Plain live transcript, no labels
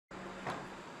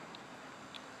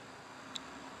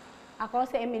Ako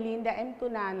si Emelinda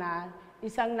Cunanan,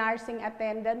 isang nursing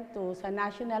attendant sa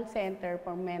National Center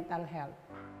for Mental Health.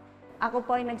 Ako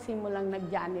po ay nagsimulang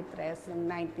nag-janitress noong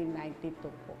 1992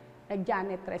 po.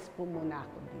 Nag-janitress po muna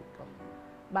ako dito.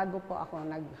 Bago po ako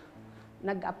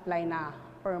nag-apply na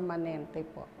permanente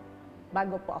po.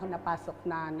 Bago po ako napasok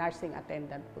na nursing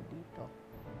attendant po dito.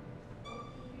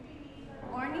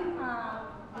 Morning,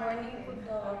 ma'am. Morning po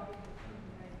to.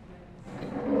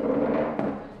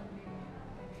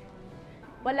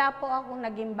 Wala po akong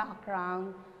naging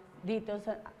background dito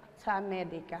sa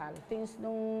medical. Since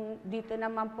nung dito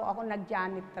naman po ako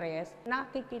nag-janitress,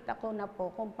 nakikita ko na po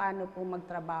kung paano po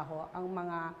magtrabaho ang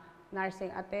mga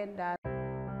nursing attendant.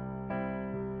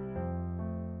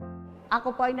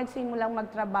 Ako po ay nagsimulang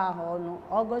magtrabaho noong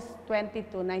August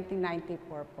 22,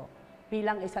 1994 po,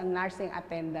 bilang isang nursing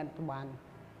attendant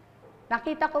 1.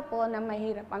 Nakita ko po na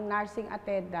mahirap ang nursing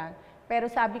attendant, pero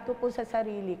sabi ko po sa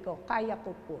sarili ko, kaya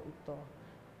ko po ito.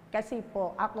 Kasi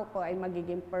po, ako po ay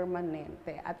magiging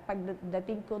permanente at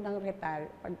pagdating ko ng retire,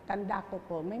 pagtanda ko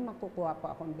po, may makukuha po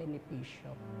akong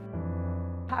benepisyo.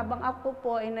 Habang ako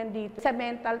po ay nandito sa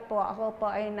mental po, ako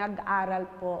po ay nag-aral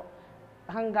po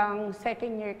hanggang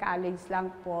second year college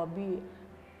lang po,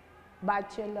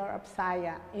 Bachelor of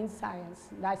Science in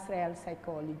Science, Industrial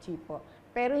Psychology po.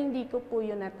 Pero hindi ko po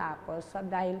yun natapos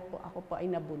dahil po ako po ay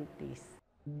nabuntis.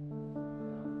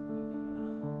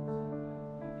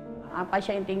 Ang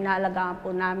pasyenteng naalagaan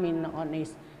po namin noon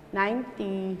is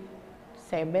 90,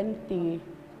 70,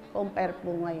 compare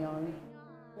po ngayon.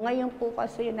 Ngayon po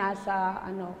kasi nasa,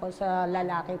 sa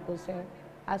lalaki po sir,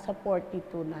 asa 42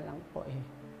 na lang po eh.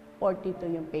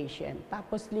 42 yung patient.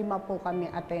 Tapos 5 po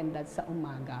kami attendant sa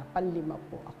umaga, 5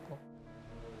 po ako.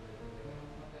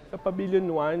 Sa Pavilion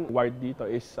 1, ward dito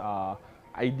is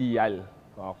ideal.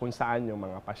 Kung saan yung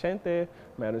mga pasyente,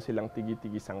 meron silang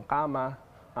tigi-tigisang kama,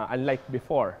 unlike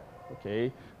before.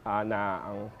 Okay, na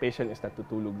ang patient is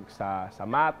natutulog sa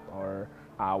mat or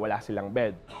wala silang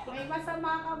bed. May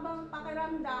masama ka bang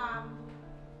pakiramdam?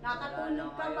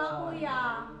 Nakatulog ka ba,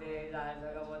 kuya?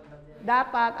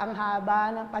 Dapat ang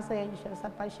haba ng pasensya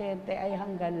sa pasyente ay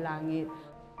hanggang langit.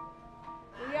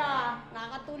 Kuya,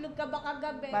 nakatulog ka ba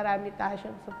kagabi? Marami tayo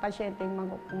sa pasyenteng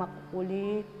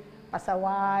makukulit,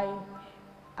 pasaway,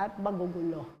 at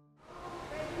magugulo.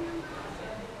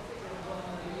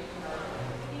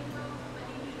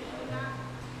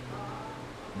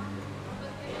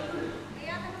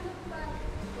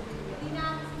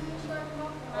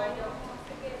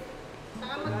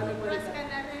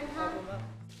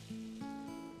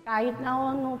 Kahit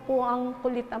na ano po ang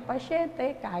kulit ng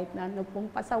pasyente, kahit na ano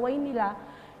pong pasaway nila,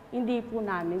 hindi po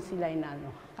namin sila inano.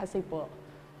 Kasi po,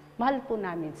 mahal po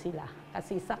namin sila.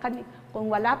 Kasi kung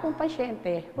wala pong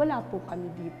pasyente, wala po kami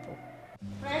dito.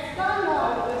 Presto,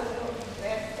 no?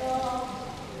 Presto.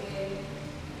 Okay.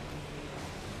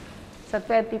 Sa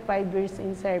 25 years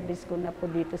in service ko na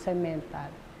po dito sa mental,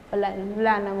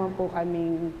 wala naman po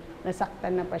kaming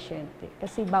nasaktan na pasyente.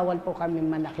 Kasi bawal po kami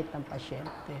manakit ng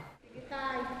pasyente.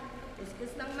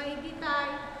 Discuss ng maigi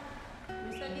tayo.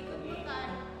 Sa likod mo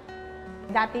tayo.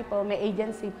 Dati po, may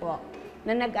agency po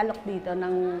na nag-alok dito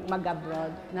ng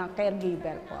mag-abroad, ng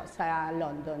caregiver po sa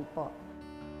London po.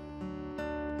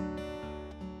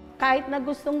 Kahit na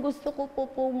gustong-gusto ko po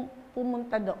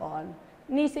pumunta doon,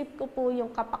 nisip ko po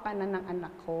yung kapakanan ng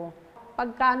anak ko.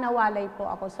 Pagka nawalay po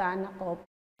ako sa anak ko,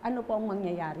 ano po ang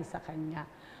mangyayari sa kanya?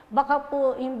 Baka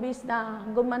po, imbis na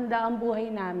gumanda ang buhay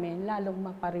namin,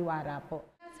 lalong mapariwara po.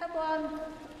 Sabon,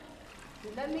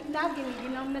 lamig na,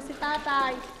 giniginom na si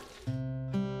tatay.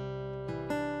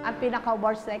 Ang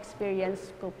pinaka-worst na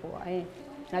experience ko po ay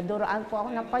naduraan po ako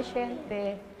ng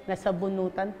pasyente,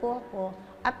 nasabunutan po ako,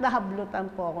 at nahablutan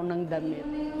po ako ng damit.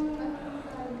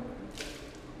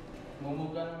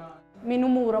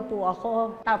 Minumura po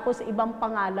ako, tapos ibang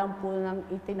pangalan po nang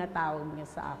itinatawag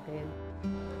niya sa akin.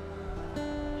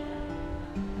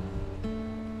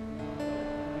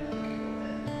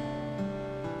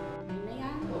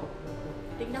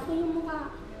 Tignan ko yung mukha.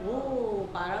 Oo,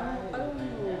 parang ganun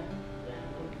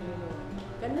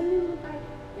yung mukha.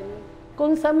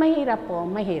 Kung sa mahirap po,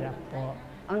 mahirap po.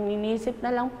 Ang inisip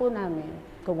na lang po namin,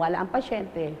 kung wala ang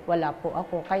pasyente, wala po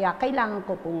ako. Kaya kailangan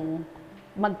ko pong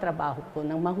magtrabaho po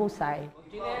ng mahusay.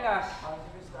 Chinelas.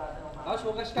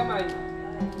 Hugas kamay.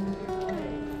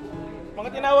 Mga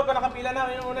tinawag ko, nakapila na.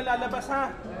 Yung una lalabas,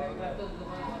 ha?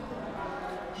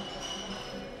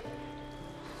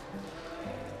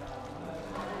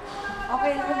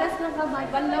 Okay, hugas ng kamay,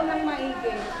 banlaw ng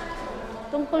maigi.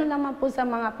 Tungkol naman po sa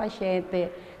mga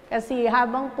pasyente, kasi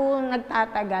habang po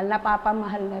nagtatagal,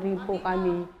 napapamahal na rin po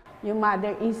kami. Yung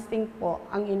mother instinct po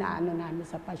ang inaano namin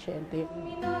sa pasyente.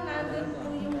 Nandun po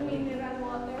yung mineral.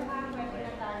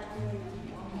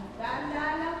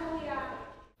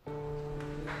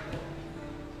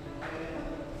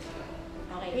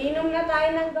 Inom na tayo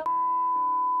ng gamot.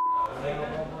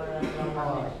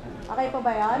 Okay po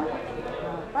ba yan?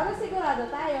 Para sigurado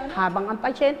tayo. Habang ang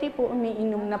pasyente po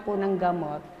umiinom na po ng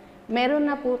gamot, meron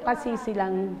na po kasi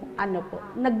silang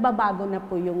nagbabago na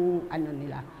po yung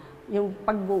nila, yung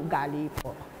pag-uugali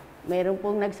po. Meron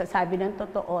pong nagsasabi ng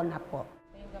totoo na po.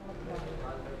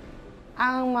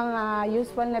 Ang mga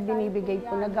usual na binibigay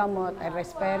po na gamot ay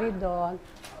risperidone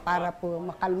para po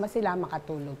makalma sila,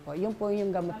 makatulog po. Yun po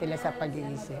yung gamot nila sa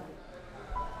pag-iisip.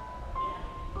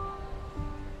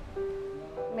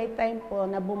 May time po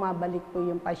na bumabalik po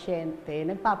yung pasyente,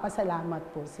 nagpapasalamat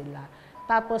po sila.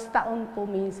 Tapos taon po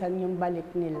minsan yung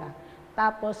balik nila.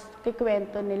 Tapos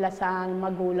kikwento nila sa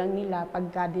magulang nila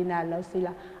pagka dinalaw sila,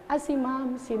 si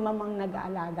ma'am ang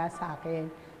nag-aalaga sa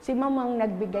akin. Si ma'am ang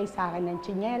nagbigay sa akin ng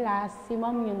tsinelas, si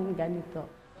ma'am yung ganito.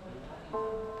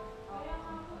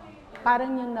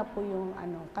 Parang yun na po yung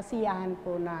kasiyahan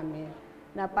po namin,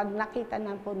 na pag nakita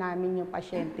na po namin yung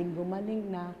pasyente gumaling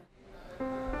na.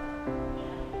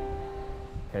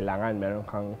 Kailangan meron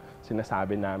kang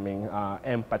sinasabi naming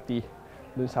empathy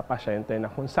dun sa pasyente na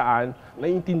kung saan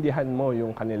naiintindihan mo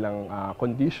yung kanilang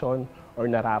condition or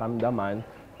nararamdaman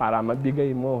para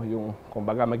mabigay mo yung,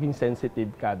 kumbaga, maging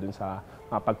sensitive ka dun sa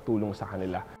pagtulong sa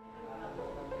kanila.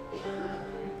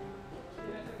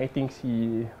 I think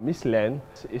si Miss Len,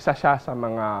 isa siya sa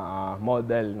mga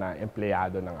model na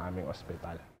empleyado ng aming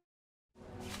ospital.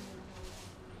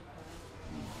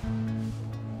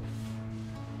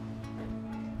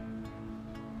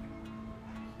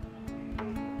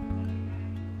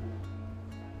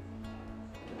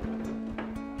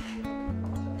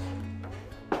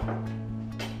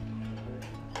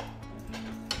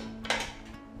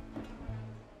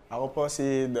 Ako po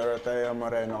si Dorothea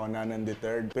Moreno Cunanan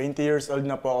III. 20 years old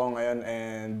na po ako ngayon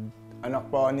and anak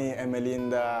po ako ni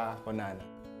Emelinda Cunanan.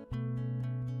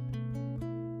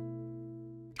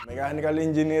 Mechanical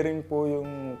engineering po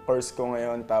yung course ko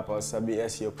ngayon, tapos sa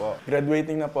BSU po.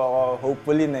 Graduating na po ako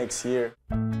hopefully next year.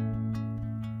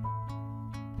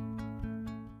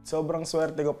 Sobrang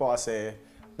swerte ko po kasi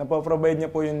napoprovide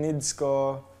niya po yung needs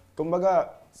ko.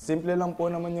 Kumbaga, simple lang po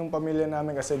naman yung pamilya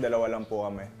namin kasi dalawa lang po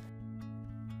kami.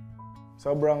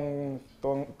 Sobrang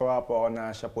tuwa po ako na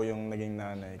siya po yung naging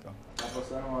nanay ko. Tapos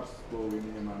anong oras po uwi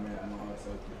niya mamaya? Anong oras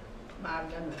out niya?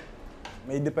 Maaga na.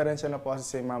 May diferensya na po kasi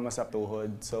si mama sa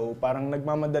tuhod. So parang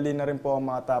nagmamadali na rin po ako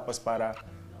makatapos para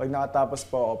pag nakatapos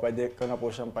po ako, pwede ko na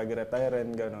po siyang pag-retire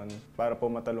and gano'n. Para po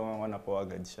matulungan ko na po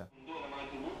agad siya.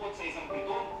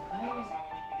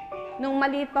 Nung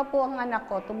maliit pa po ang anak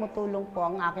ko, tumutulong po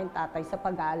ang aking tatay sa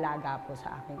pag-aalaga po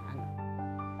sa aking anak.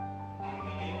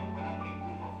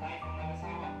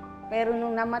 Pero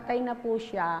nung namatay na po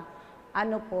siya,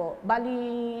 bali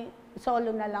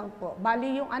solo na lang po.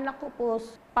 Bali yung anak ko po,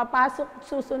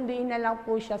 susunduin na lang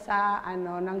po siya sa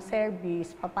ng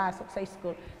service, papasok sa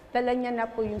school. Dala niya na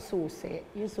po yung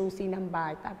susi ng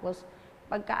bahay. Tapos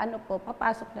pagka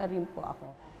papasok na rin po ako.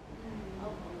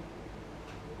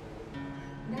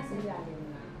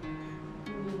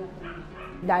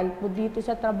 Dahil po dito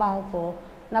sa trabaho ko,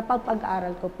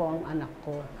 napapag-aral ko po ang anak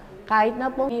ko. Kahit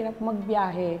na po hirap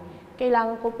magbiyahe,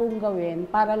 kailangan ko pong gawin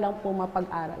para lang po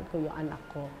mapag-aral ko yung anak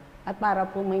ko. At para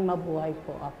po may mabuhay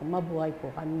po ako, mabuhay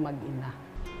po kami mag-ina.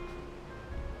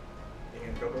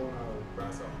 Tingin ka po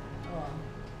pasok?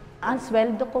 Ang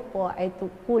sweldo ko po ay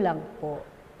kulang po.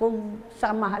 Kung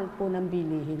sa mahal po ng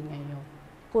bilihin ngayon,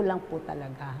 kulang po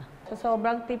talaga. So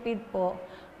sobrang tipid po.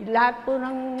 Lahat po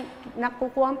ng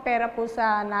nakukuhang pera po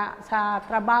sa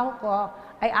trabaho ko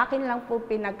ay akin lang po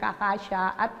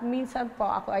pinagkakasya at minsan po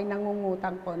ako ay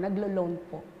nangungutang po, naglo-loan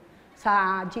po.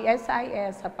 Sa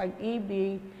GSIS, sa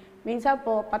Pag-ibig, minsan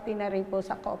po pati na rin po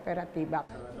sa kooperatiba.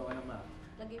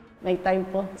 May time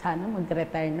po, sana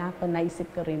mag-retire na ako, naisip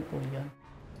ko rin po yun.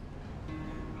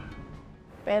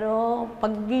 Pero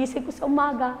pag-gising ko sa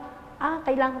umaga,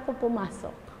 kailangan ko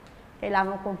pumasok.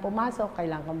 Kailangan kong pumasok,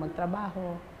 kailangan kong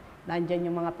magtrabaho. Nandyan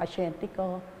yung mga pasyente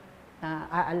ko na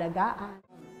aalagaan.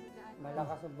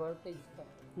 Malakas ang voltage to.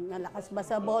 Malakas ba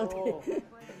sa voltage?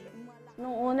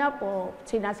 Nung una po,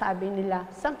 sinasabi nila,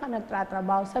 saan ka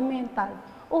nagtatrabaho? Sa mental.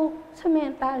 Sa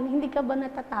mental, hindi ka ba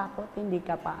natatakot? Hindi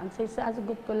ka pa. Ang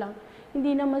sasagot ko lang,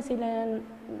 hindi naman sila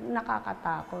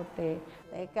nakakatakot eh.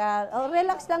 Teka,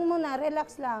 relax lang muna,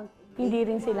 relax lang. Hindi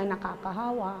rin sila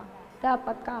nakakahawa.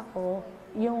 Dapat kako,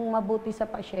 yung mabuti sa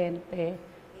pasyente,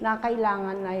 na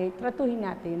kailangan ay tratuhin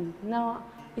natin na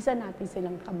isa natin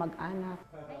silang kamag-anak.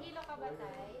 Nahilo ka ba,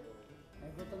 Tay?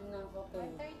 Ay, gutom na ako po.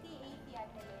 30-80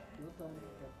 ate.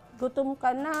 Gutom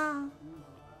ka na.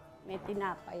 May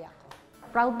tinapay ako.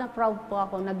 Proud na proud po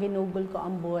ako na ginugol ko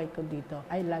ang buhay ko dito.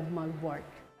 I love my work.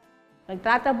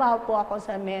 Nagtatrabaho po ako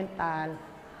sa mental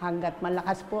hanggat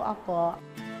malakas po ako.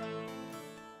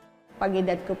 Pag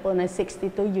edad ko po na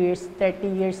 62 years, 30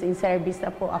 years in service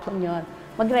na po ako nyon,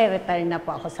 magre-retire na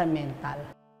po ako sa mental.